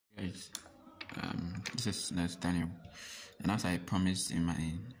guys, this is Nurse Daniel, and as I promised in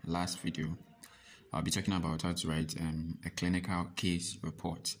my last video, I'll be talking about how to write a clinical case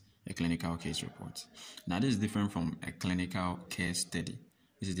report. Now this is different from a clinical case study.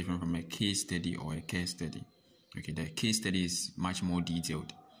 This is different from a case study or a case study. Okay, the case study is much more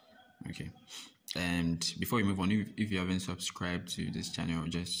detailed. Okay, and before we move on, if you haven't subscribed to this channel,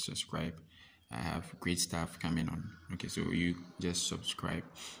 just subscribe. I have great stuff coming on. Okay, so you just subscribe,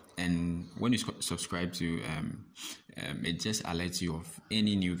 and when you subscribe to it just alerts you of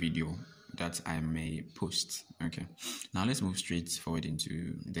any new video that I may post. Okay, now let's move straight forward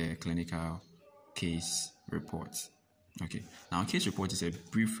into the clinical case report. Okay, now a case report is a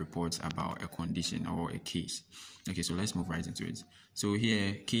brief report about a condition or a case. Okay, so let's move right into it. So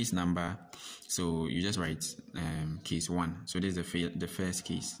here, case number, so you just write case 1. So this is the first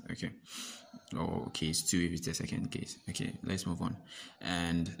case. Okay, or case 2 if it's the second case. Okay, let's move on.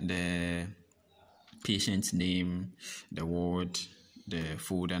 And the patient's name, the ward, the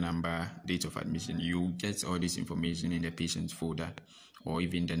folder number, date of admission. You get all this information in the patient's folder or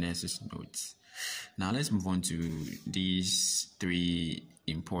even the nurse's notes. Now let's move on to these 3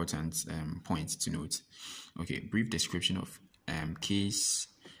 important points to note. Okay, brief description of case,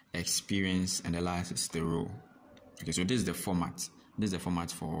 experience, and the last is the role. Okay, so this is the format. This is the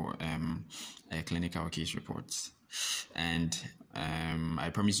format for a clinical case report, and I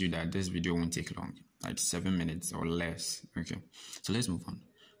promise you that this video won't take long, like 7 minutes or less. Okay, so let's move on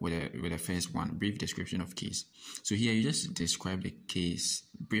with the first one, brief description of case. So here you just describe the case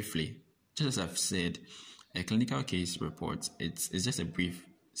briefly. Just as I've said, a clinical case report, it's just a brief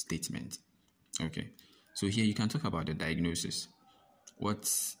statement. Okay, so here you can talk about the diagnosis. What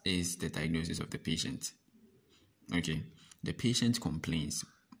is the diagnosis of the patient? Okay, the patient complains.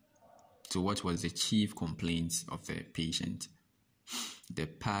 So what was the chief complaint of the patient? The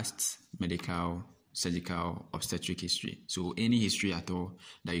past medical, surgical, obstetric history. So any history at all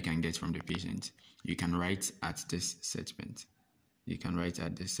that you can get from the patient, you can write at this segment.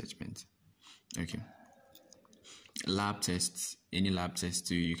 Okay. Lab tests, any lab tests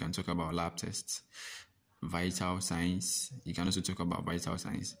too, you can talk about lab tests. Vital signs, you can also talk about vital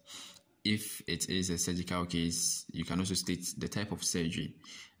signs. If it is a surgical case, you can also state the type of surgery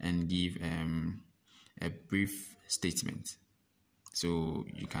and give a brief statement. So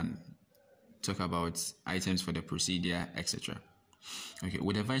you can talk about items for the procedure, etc. Okay,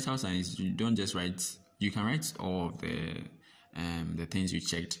 with the vital signs, you don't just write, you can write all of the things you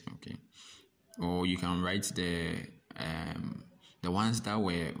checked, okay, or you can write the ones that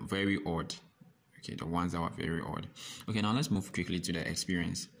were very odd. Okay, the ones that were very odd. Okay, now let's move quickly to the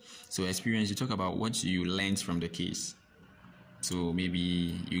experience. So experience, you talk about what you learned from the case. So maybe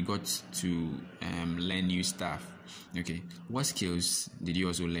you got to learn new stuff. Okay, what skills did you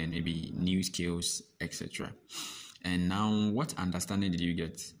also learn? Maybe new skills, etc. And now, what understanding did you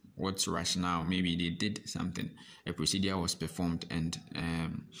get? What's rationale? Maybe they did something, a procedure was performed, and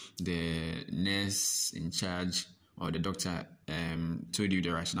the nurse in charge or the doctor told you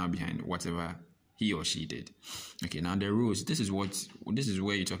the rationale behind whatever he or she did. Okay, now the rules. This is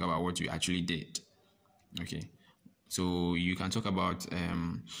where you talk about what you actually did. Okay, so you can talk about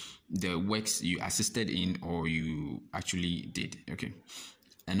the works you assisted in or you actually did. Okay,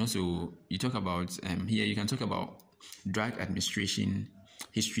 and also you talk about here you can talk about drug administration,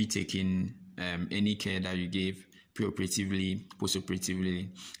 history taken, any care that you gave preoperatively, postoperatively,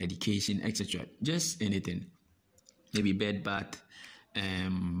 education, etc. Just anything, maybe bed bath,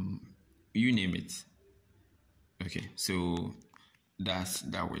 you name it. Okay, so that's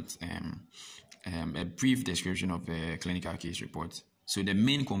that with a brief description of the clinical case report. So the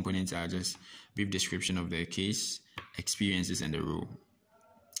main components are just brief description of the case, experiences, and the role.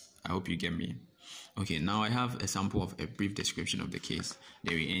 I hope you get me. Okay, now I have a sample of a brief description of the case.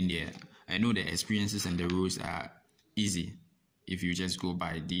 There we end here. I know the experiences and the rules are easy. If you just go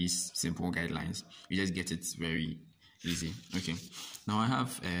by these simple guidelines, you just get it very easy. Okay, now I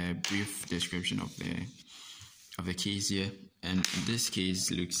have a brief description of the case here, and this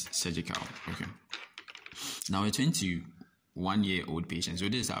case looks surgical. Okay, now a 21-year-old patient. So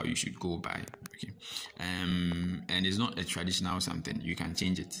this is how you should go by. Okay, and it's not a traditional something. You can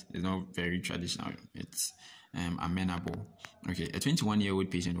change it. It's not very traditional. It's amenable. Okay, a 21-year-old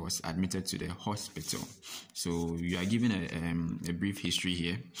patient was admitted to the hospital. So you are given a brief history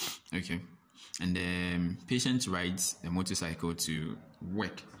here. Okay, and the patient rides a motorcycle to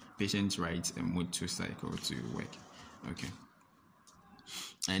work. Okay.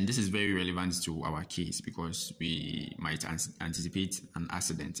 And this is very relevant to our case because we might anticipate an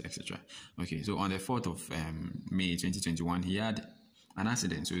accident, etc. Okay, so on the 4th of May 2021, he had an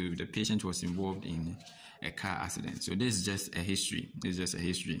accident. So the patient was involved in a car accident. So this is just a history. This is just a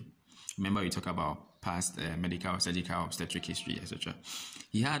history. Remember, we talk about past medical, surgical, obstetric history, etc.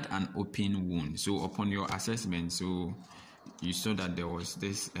 He had an open wound. So upon your assessment, so you saw that there was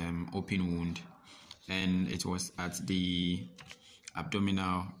this open wound, and it was at the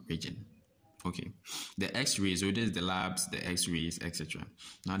abdominal region. Okay, the x-rays, so this is the labs, the x-rays, etc.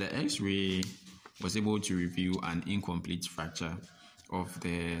 Now the x-ray was able to reveal an incomplete fracture of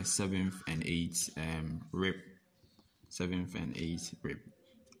the 7th and 8th rib. 7th and 8th rib.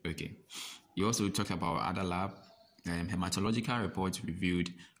 Okay. You also talked about other lab. Hematological reports revealed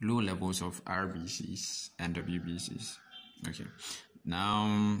low levels of RBCs and WBCs. Okay.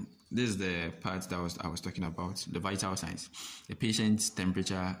 Now, this is the part that I was talking about, the vital signs. The patient's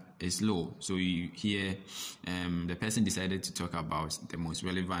temperature is low. So here, the person decided to talk about the most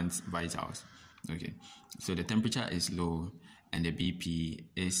relevant vitals. Okay. So the temperature is low and the BP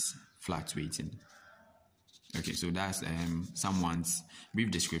is fluctuating. Okay, so that's someone's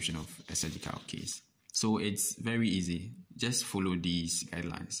brief description of a surgical case. So it's very easy. Just follow these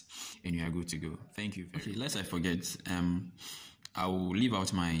guidelines and you are good to go. Thank you. Okay, lest I forget, I will leave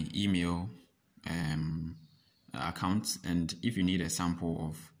out my email account, and if you need a sample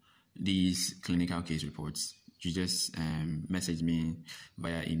of these clinical case reports, you just message me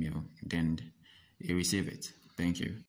via email, then you receive it. Thank you.